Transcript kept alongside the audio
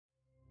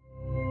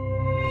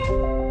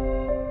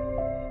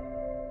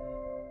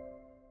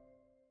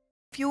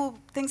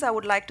few things I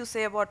would like to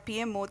say about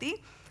PM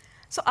Modi.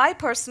 So I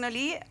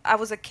personally, I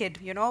was a kid,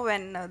 you know,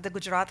 when the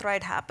Gujarat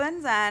riot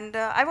happened, and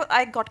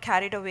I got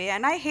carried away,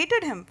 and I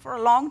hated him for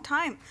a long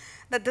time,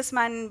 that this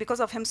man, because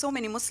of him, so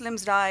many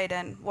Muslims died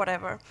and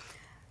whatever.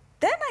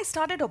 Then I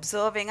started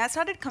observing, I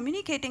started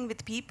communicating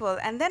with people,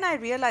 and then I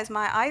realized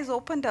my eyes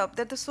opened up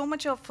that there's so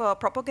much of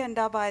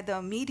propaganda by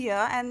the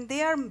media, and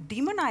they are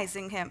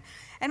demonizing him.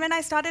 And when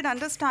I started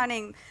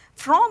understanding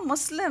from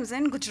Muslims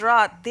in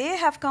Gujarat, they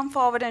have come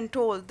forward and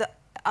told the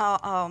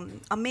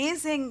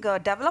amazing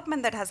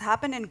development that has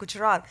happened in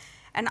Gujarat.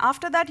 And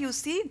after that, you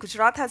see,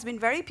 Gujarat has been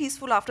very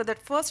peaceful after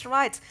that first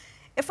riots.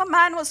 If a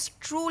man was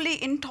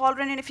truly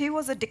intolerant and if he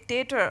was a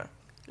dictator,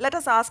 let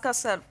us ask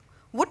ourselves,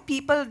 would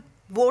people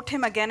vote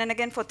him again and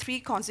again for 2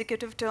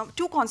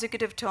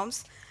 consecutive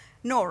terms?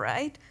 No,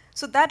 right?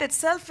 So that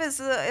itself is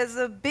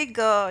a big,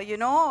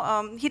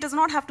 he does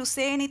not have to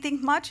say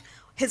anything much.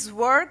 His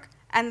work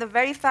and the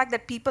very fact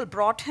that people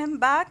brought him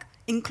back,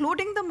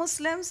 including the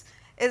Muslims,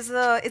 is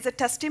a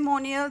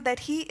testimonial that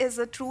he is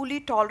a truly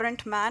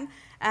tolerant man,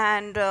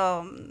 and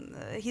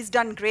he's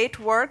done great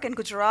work in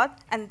Gujarat,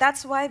 and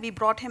that's why we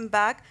brought him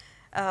back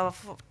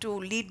to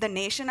lead the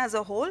nation as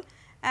a whole,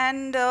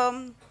 and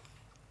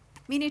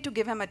we need to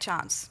give him a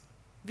chance.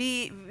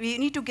 We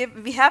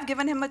have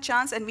given him a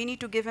chance, and we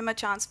need to give him a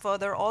chance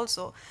further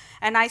also.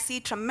 And I see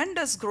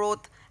tremendous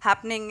growth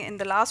happening in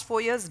the last 4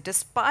 years,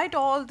 despite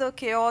all the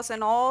chaos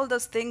and all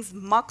those things,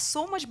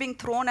 so much being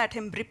thrown at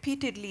him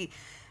repeatedly.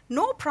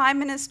 No prime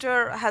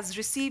minister has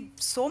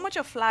received so much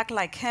of flack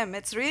like him.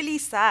 It's really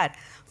sad.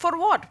 For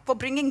what? For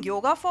bringing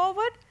yoga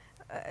forward?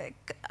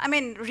 I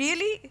mean,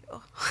 really?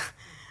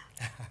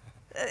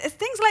 It's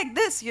things like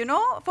this, you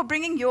know, for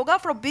bringing yoga,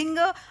 for being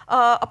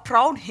a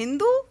proud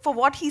Hindu, for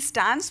what he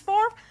stands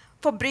for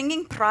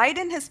bringing pride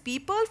in his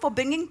people, for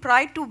bringing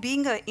pride to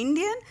being an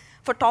Indian,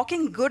 for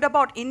talking good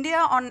about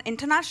India on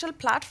international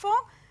platform.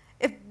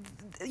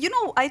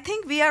 I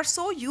think we are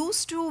so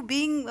used to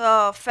being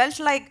felt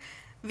like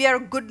we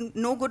are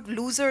no good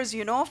losers,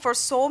 you know, for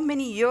so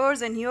many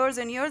years and years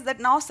and years,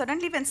 that now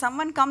suddenly when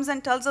someone comes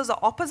and tells us the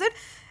opposite,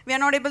 we are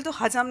not able to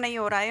hajam nahi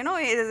ho raha, you know,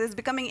 it's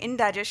becoming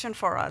indigestion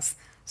for us.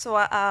 So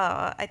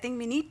I think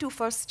we need to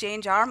first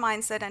change our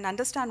mindset and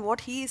understand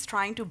what he is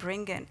trying to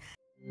bring in.